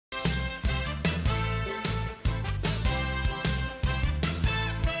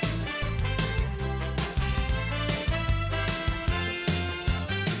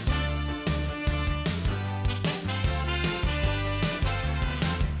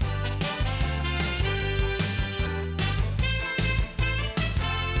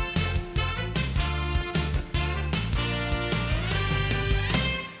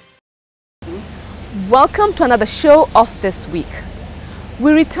Welcome to another show of This Week.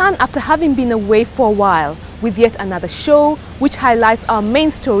 We return after having been away for a while with yet another show which highlights our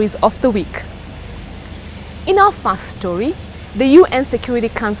main stories of the week. In our first story, the UN Security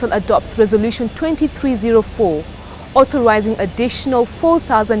Council adopts Resolution 2304, authorizing additional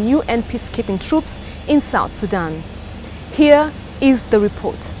 4,000 UN peacekeeping troops in South Sudan. Here is the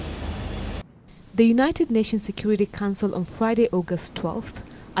report. The United Nations Security Council on Friday, August 12th,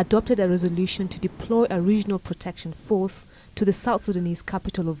 adopted a resolution to deploy a regional protection force to the South Sudanese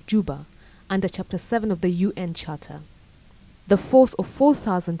capital of Juba under Chapter 7 of the UN Charter. The force of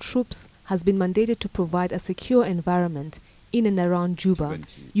 4,000 troops has been mandated to provide a secure environment in and around Juba,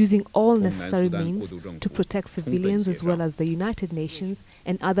 using all necessary means to protect civilians as well as the United Nations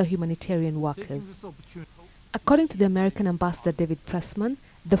and other humanitarian workers. According to the American ambassador David Pressman,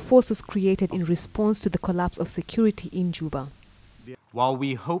 the force was created in response to the collapse of security in Juba. While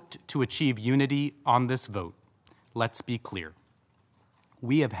we hoped to achieve unity on this vote, let's be clear.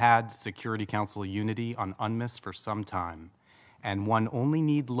 We have had Security Council unity on UNMISS for some time, and one only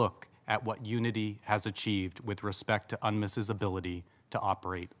need look at what unity has achieved with respect to UNMISS's ability to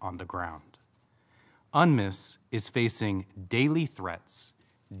operate on the ground. UNMISS is facing daily threats,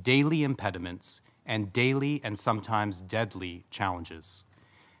 daily impediments, and daily and sometimes deadly challenges.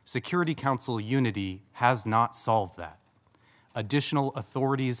 Security Council unity has not solved that. Additional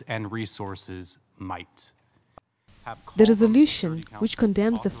authorities and resources might. The resolution, which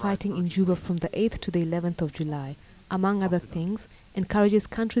condemns the fighting in Juba from the 8th to the 11th of July, among other things, encourages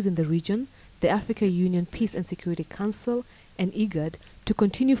countries in the region, the Africa Union Peace and Security Council, and IGAD to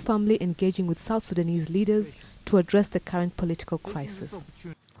continue firmly engaging with South Sudanese leaders to address the current political crisis.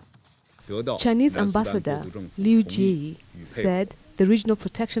 Chinese Ambassador Liu Jie said the Regional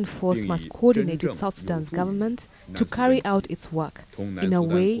Protection Force must coordinate with South Sudan's government to carry out its work in a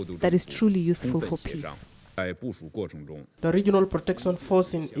way that is truly useful for peace. The Regional Protection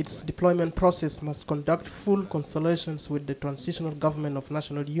Force in its deployment process must conduct full consultations with the Transitional Government of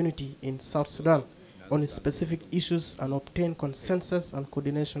National Unity in South Sudan on its specific issues and obtain consensus and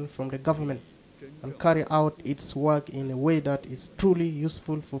coordination from the government, and carry out its work in a way that is truly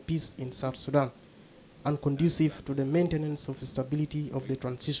useful for peace in South Sudan and conducive to the maintenance of stability of the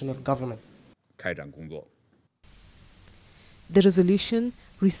transitional government. The resolution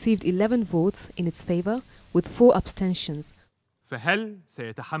received 11 votes in its favor with 4 abstentions. Will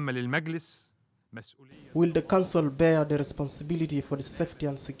the Council bear the responsibility for the safety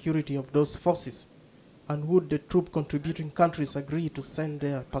and security of those forces? And would the troop contributing countries agree to send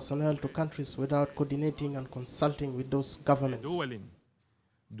their personnel to countries without coordinating and consulting with those governments?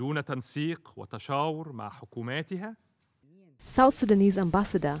 South Sudanese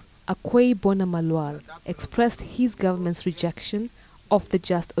Ambassador Akwei Bona Malwal expressed his government's rejection of the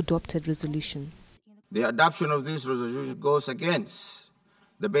just adopted resolution. The adoption of this resolution goes against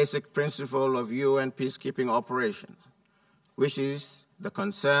the basic principle of UN peacekeeping operations, which is the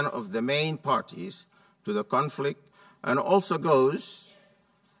concern of the main parties to the conflict, and also goes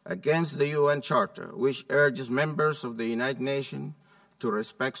against the UN Charter, which urges members of the United Nations to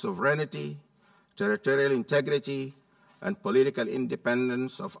respect sovereignty, territorial integrity, and political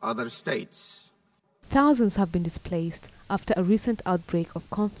independence of other states. Thousands have been displaced after a recent outbreak of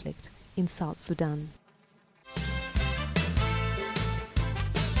conflict in South Sudan.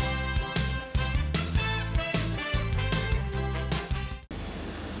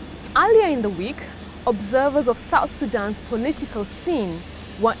 Earlier in the week, observers of South Sudan's political scene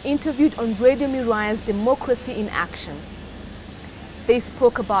were interviewed on Radio Miraya's Democracy in Action. They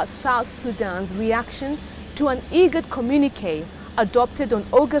spoke about South Sudan's reaction to an IGAD communique adopted on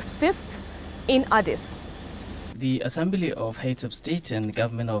August 5th in Addis. The Assembly of Heads of State and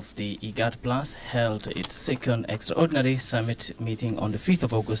Government of the IGAD Plus held its second extraordinary summit meeting on the 5th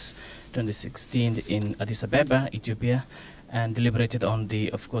of August 2016 in Addis Ababa, Ethiopia, and deliberated on the,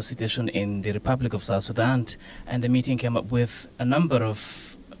 of course, situation in the Republic of South Sudan. And the meeting came up with a number of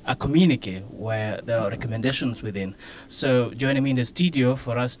a communique where there are recommendations within. So joining me in the studio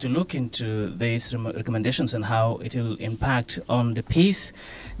for us to look into these recommendations and how it will impact on the peace.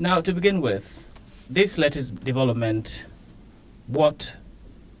 Now, to begin with, this latest development, what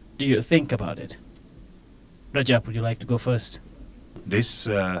do you think about it? Rajab, would you like to go first? This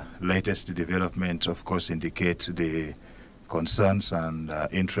latest development, of course, indicates the concerns and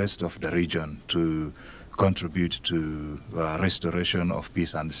interest of the region to contribute to restoration of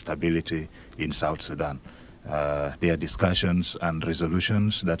peace and stability in South Sudan. Their discussions and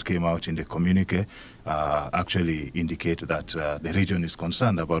resolutions that came out in the communique actually indicate that the region is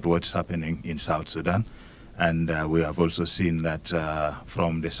concerned about what's happening in South Sudan And we have also seen that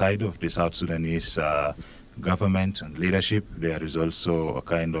from the side of the South Sudanese government and leadership, there is also a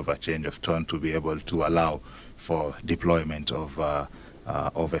kind of a change of tone to be able to allow for deployment of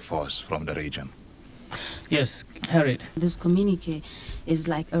a force from the region. Yes, Harriet. This communique is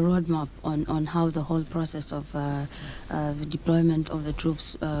like a roadmap on how the whole process of the deployment of the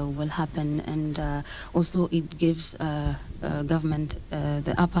troops will happen, and also it gives government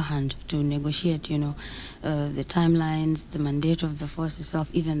the upper hand to negotiate, the timelines, the mandate of the force itself,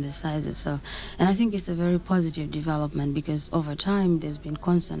 even the size itself. And I think it's a very positive development, because over time there's been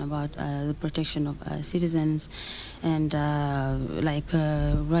concern about the protection of citizens, and like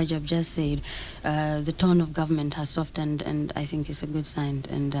Rajab just said, the tone of government has softened, and I think it's a good sign,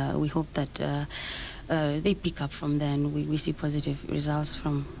 and we hope that they pick up from there, and we see positive results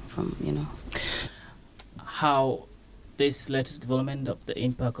from How this latest development of the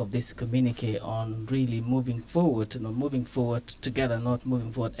impact of this communique on really moving forward, moving forward together, not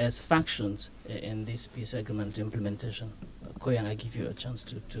moving forward as factions in this peace agreement implementation. Koyang, I give you a chance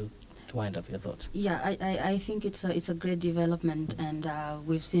to wind up your thoughts. Yeah, I think it's a great development, and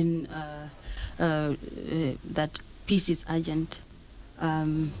we've seen that peace is urgent.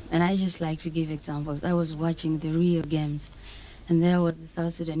 And I just like to give examples. I was watching the Rio Games, and there was the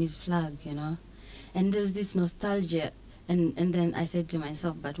South Sudanese flag, and there's this nostalgia. And then I said to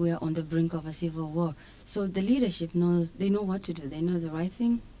myself, but we are on the brink of a civil war. So the leadership knows, they know what to do. They know the right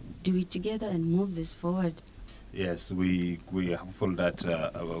thing. Do it together and move this forward. Yes, we are hopeful that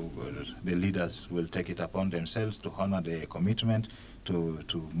the leaders will take it upon themselves to honor their commitment to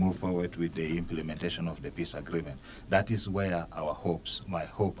move forward with the implementation of the peace agreement. That is where our hopes, my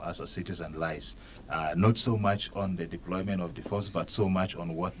hope as a citizen, lies. Not so much on the deployment of the force, but so much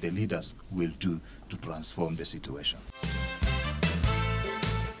on what the leaders will do to transform the situation.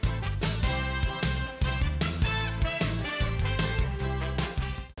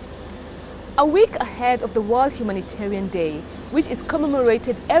 A week ahead of the World Humanitarian Day, which is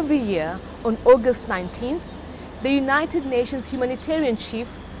commemorated every year on August 19th, the United Nations Humanitarian Chief,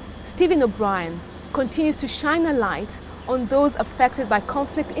 Stephen O'Brien, continues to shine a light on those affected by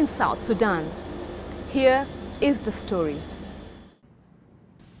conflict in South Sudan. Here is the story.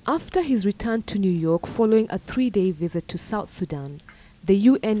 After his return to New York following a 3-day visit to South Sudan, the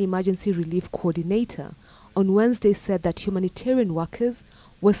UN Emergency Relief Coordinator on Wednesday said that humanitarian workers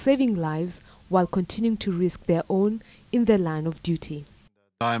were saving lives while continuing to risk their own in their line of duty.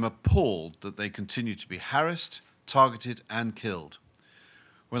 I am appalled that they continue to be harassed, targeted and killed.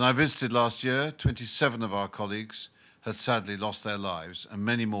 When I visited last year, 27 of our colleagues had sadly lost their lives and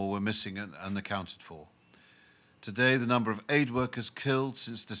many more were missing and unaccounted for. Today, the number of aid workers killed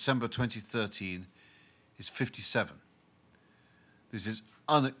since December 2013 is 57. This is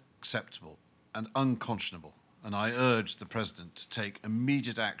unacceptable and unconscionable, and I urge the President to take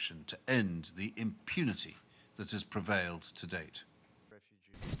immediate action to end the impunity that has prevailed to date.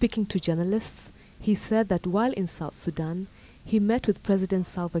 Speaking to journalists, he said that while in South Sudan, he met with President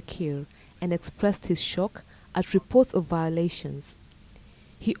Salva Kiir and expressed his shock at reports of violations.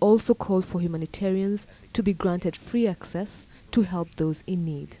 He also called for humanitarians to be granted free access to help those in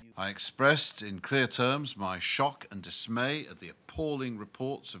need. I expressed in clear terms my shock and dismay at the appalling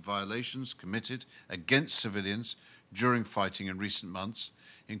reports of violations committed against civilians during fighting in recent months,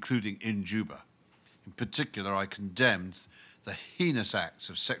 including in Juba. In particular, I condemned the heinous acts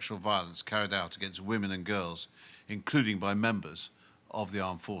of sexual violence carried out against women and girls, including by members of the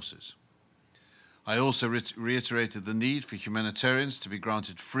armed forces. I also reiterated the need for humanitarians to be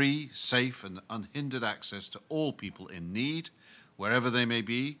granted free, safe and unhindered access to all people in need, wherever they may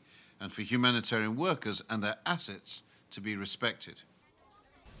be, and for humanitarian workers and their assets to be respected.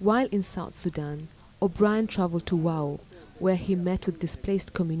 While in South Sudan, O'Brien traveled to Wau, where he met with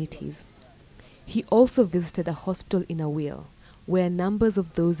displaced communities. He also visited a hospital in Awil, where numbers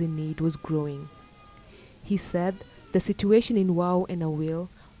of those in need was growing. He said the situation in Wau and Awil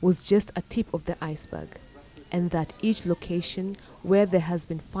was just a tip of the iceberg, and that each location where there has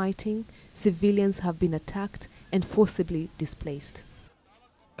been fighting, civilians have been attacked and forcibly displaced.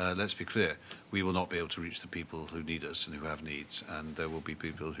 Let's be clear, we will not be able to reach the people who need us and who have needs, and there will be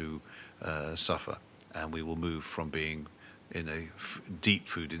people who suffer, and we will move from being in a deep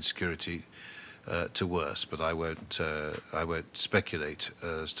food insecurity to worse, but I won't speculate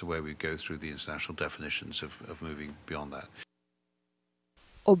as to where we go through the international definitions of moving beyond that.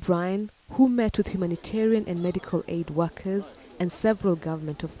 O'Brien, who met with humanitarian and medical aid workers and several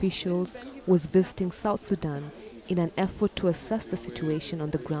government officials, was visiting South Sudan in an effort to assess the situation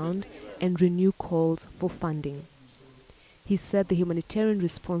on the ground and renew calls for funding. He said the humanitarian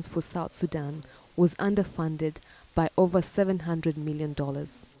response for South Sudan was underfunded by over $700 million.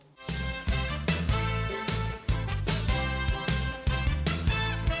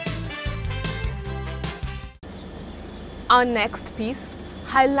 Our next piece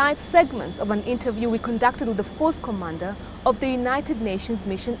highlights segments of an interview we conducted with the force commander of the United Nations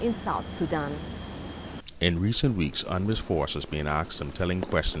mission in South Sudan. In recent weeks, UNMISS force has been asked some telling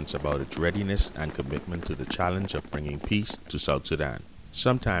questions about its readiness and commitment to the challenge of bringing peace to South Sudan.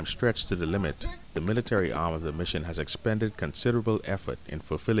 Sometimes stretched to the limit, the military arm of the mission has expended considerable effort in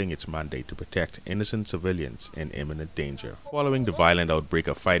fulfilling its mandate to protect innocent civilians in imminent danger. Following the violent outbreak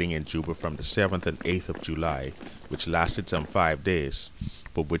of fighting in Juba from the 7th and 8th of July, which lasted some 5 days,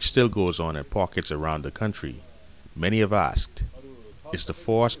 but which still goes on in pockets around the country, many have asked, is the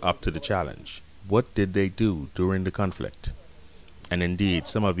force up to the challenge? What did they do during the conflict? And indeed,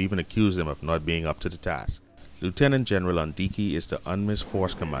 some have even accused them of not being up to the task. Lieutenant General Ondiki is the UNMISS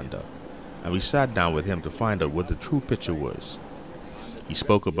force commander, and we sat down with him to find out what the true picture was. He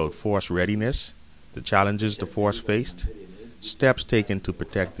spoke about force readiness, the challenges the force faced, steps taken to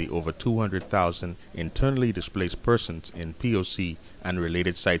protect the over 200,000 internally displaced persons in POC and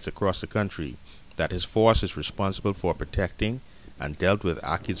related sites across the country that his force is responsible for protecting, and dealt with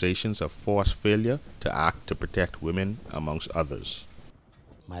accusations of force failure to act to protect women, amongst others.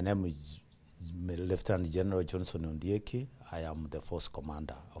 My name is Lieutenant General Johnson Ondieki. I am the force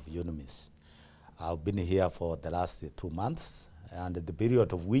commander of UNMISS. I've been here for the last 2 months, and the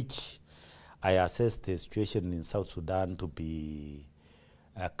period of which I assessed the situation in South Sudan to be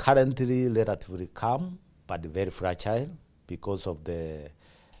currently relatively calm, but very fragile because of the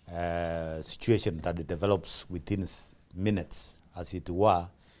situation that develops within minutes, as it were,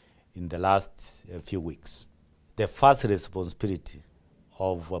 in the last few weeks. The first responsibility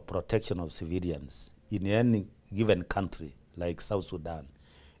of protection of civilians in any given country like South Sudan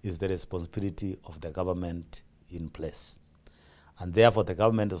is the responsibility of the government in place. And therefore the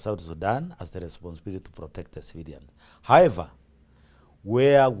government of South Sudan has the responsibility to protect the civilians. However,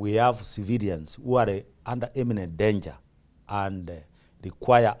 where we have civilians who are under imminent danger and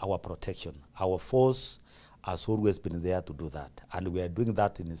require our protection, our force has always been there to do that. And we are doing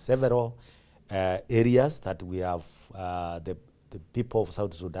that in several areas that we have the people of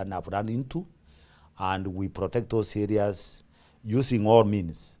South Sudan have run into, and we protect those areas using all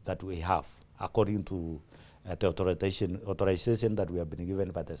means that we have, according to the authorization that we have been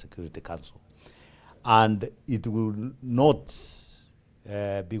given by the Security Council. And it will not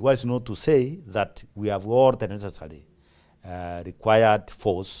be wise not to say that we have all the necessary required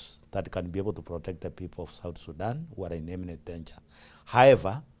force that can be able to protect the people of South Sudan who are in imminent danger.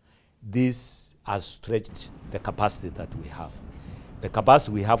 However, this has stretched the capacity that we have. The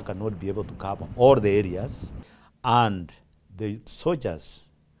capacity we have cannot be able to cover all the areas, and the soldiers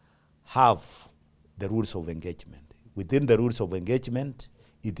have the rules of engagement. Within the rules of engagement,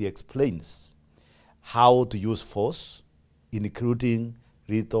 it explains how to use force, including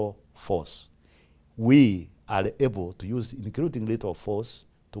lethal force. We are able to use including lethal force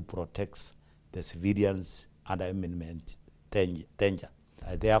to protect the civilians under imminent danger.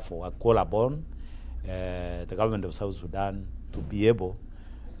 Therefore, I call upon the government of South Sudan to be able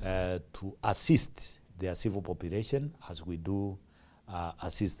to assist their civil population as we do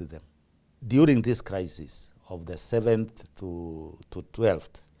assist them. During this crisis of the 7th to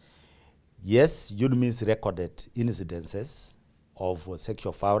 12th, yes, UNMISS recorded incidences of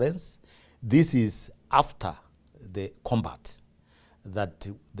sexual violence. This is after the combat, that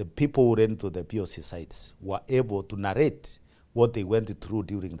the the who ran to the POC sites were able to narrate what they went through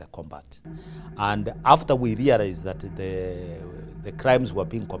during the combat. And after we realized that the crimes were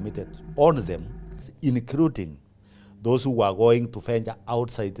being committed on them, including those who were going to venture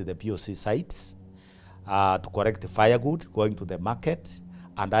outside the POC sites to collect firewood, going to the market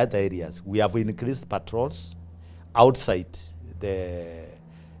and other areas, we have increased patrols outside the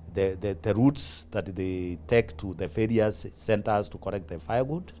routes that they take to the various centers to collect the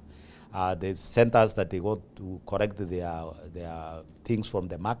firewood, the centers that they go to collect their things from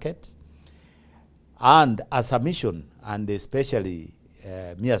the market. And as a mission, and especially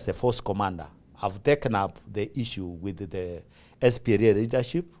me as the force commander, I've taken up the issue with the SPLA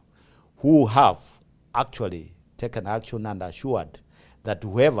leadership, who have actually taken action and assured that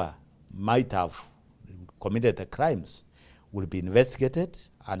whoever might have committed the crimes will be investigated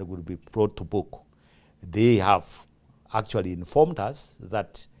and will be brought to book. They have actually informed us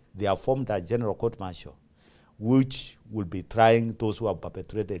that they have formed a general court martial, which will be trying those who have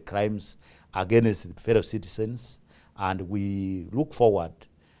perpetrated crimes against fellow citizens, and we look forward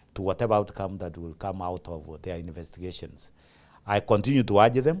to whatever outcome that will come out of their investigations. I continue to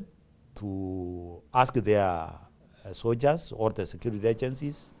urge them to ask their soldiers or the security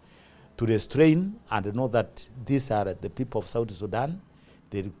agencies to restrain and know that these are the people of South Sudan.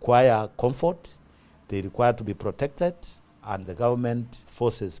 They require comfort, they require to be protected, and the government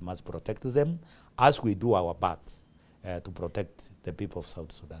forces must protect them as we do our part to protect the people of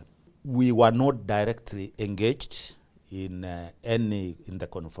South Sudan. We were not directly engaged in the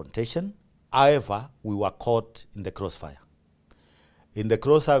confrontation. However, we were caught in the crossfire. In the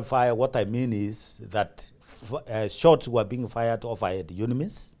crossfire, what I mean is that shots were being fired over at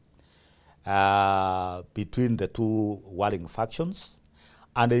UNMISS between the two warring factions.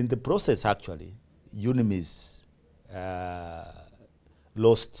 And in the process, actually, UNMISS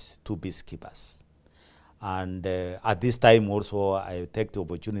lost 2 peacekeepers. And at this time also, I take the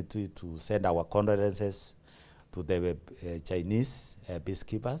opportunity to send our condolences to the Chinese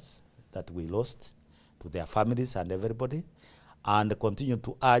peacekeepers that we lost, to their families and everybody, and continue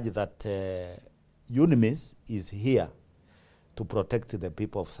to urge that UNMISS is here to protect the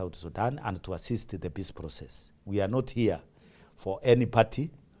people of South Sudan and to assist the peace process. We are not here for any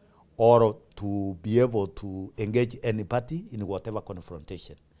party or to be able to engage any party in whatever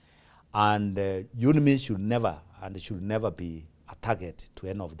confrontation. And UNMISS should never be a target to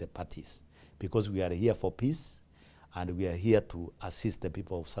any of the parties, because we are here for peace and we are here to assist the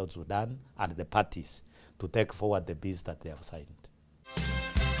people of South Sudan and the parties to take forward the peace that they have signed.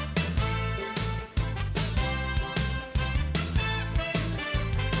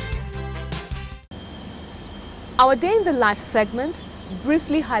 Our Day in the Life segment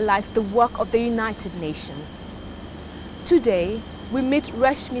briefly highlights the work of the United Nations. Today, we meet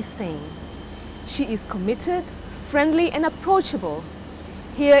Reshmi Singh. She is committed, friendly and approachable.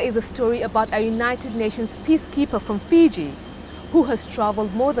 Here is a story about a United Nations peacekeeper from Fiji who has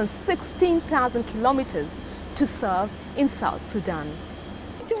traveled more than 16,000 kilometers to serve in South Sudan.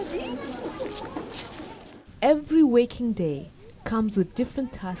 Every waking day comes with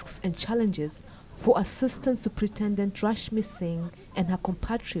different tasks and challenges for Assistant Superintendent Reshmi Singh and her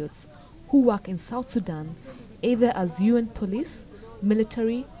compatriots who work in South Sudan either as UN police,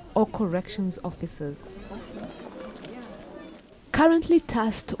 military or corrections officers. Currently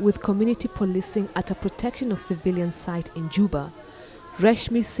tasked with community policing at a protection of civilian site in Juba,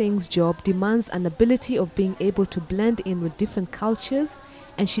 Reshmi Singh's job demands an ability of being able to blend in with different cultures,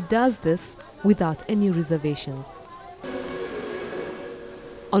 and she does this without any reservations.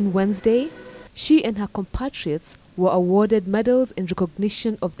 On Wednesday, she and her compatriots were awarded medals in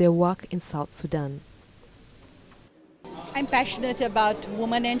recognition of their work in South Sudan. I'm passionate about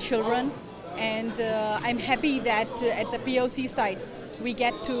women and children, and I'm happy that at the POC sites we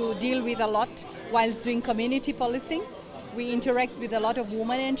get to deal with a lot whilst doing community policing. We interact with a lot of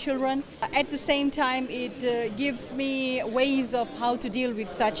women and children. At the same time, it gives me ways of how to deal with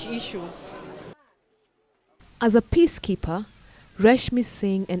such issues. As a peacekeeper, Reshmi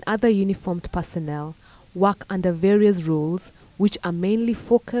Singh and other uniformed personnel work under various roles which are mainly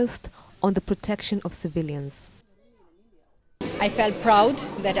focused on the protection of civilians. I felt proud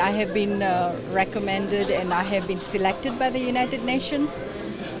that I have been recommended and I have been selected by the United Nations.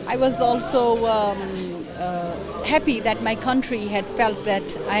 I was also happy that my country had felt that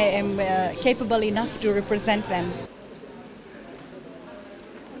I am capable enough to represent them.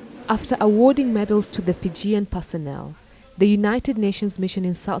 After awarding medals to the Fijian personnel, the United Nations Mission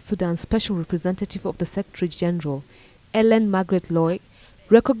in South Sudan Special Representative of the Secretary General, Ellen Margaret Loy,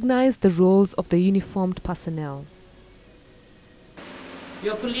 recognized the roles of the uniformed personnel.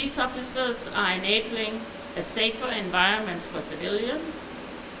 Your police officers are enabling a safer environment for civilians,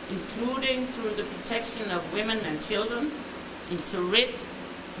 including through the protection of women and children in Turit,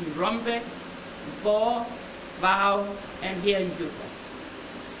 in Rumbek, Bor, Vau, and here in Juba.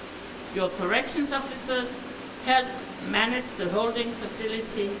 Your corrections officers help manage the holding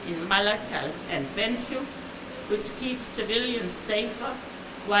facility in Malakal and Bentiu, which keeps civilians safer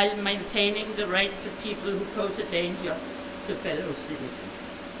while maintaining the rights of people who pose a danger to fellow citizens.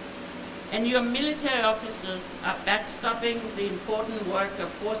 And your military officers are backstopping the important work of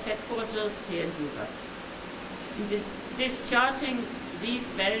force headquarters here in Juba. In discharging these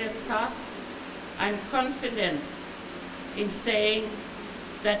various tasks, I'm confident in saying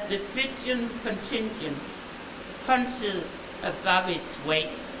that the Fijian contingent punches above its weight.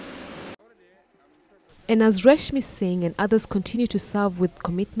 And as Reshmi Singh and others continue to serve with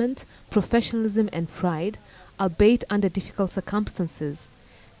commitment, professionalism and pride, albeit under difficult circumstances,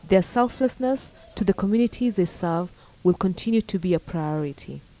 their selflessness to the communities they serve will continue to be a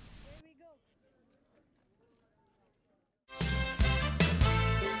priority.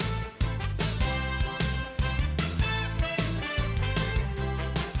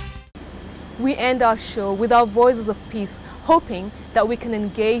 we end our show with our voices of peace, hoping that we can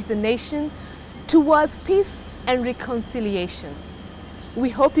engage the nation towards peace and reconciliation. We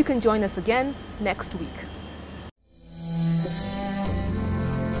hope you can join us again next week.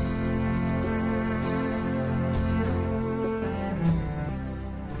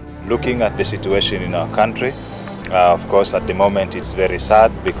 Looking at the situation in our country, of course at the moment it's very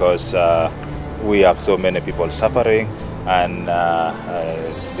sad because we have so many people suffering, and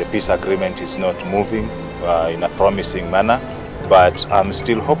the peace agreement is not moving in a promising manner. But I'm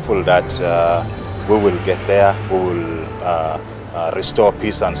still hopeful that we will get there, we will restore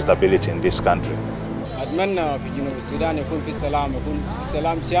peace and stability in this country. أتمنى في جنوب السودان يكون في سلام، يكون في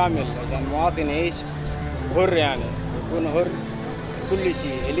سلام شامل عشان المواطن يعيش حر، يعني يكون حر كل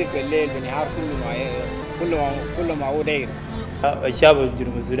شيء، يليق بالليل بالنهار، كل ما هو داير. الشعب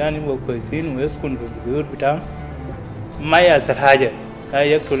الجنوب السوداني هو كويسين ويسكن في البيوت بتاعهم، ما يحصل حاجة، لا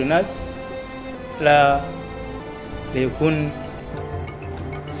يقتل الناس، لا يكون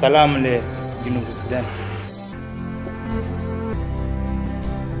سلام لجنوب السودان.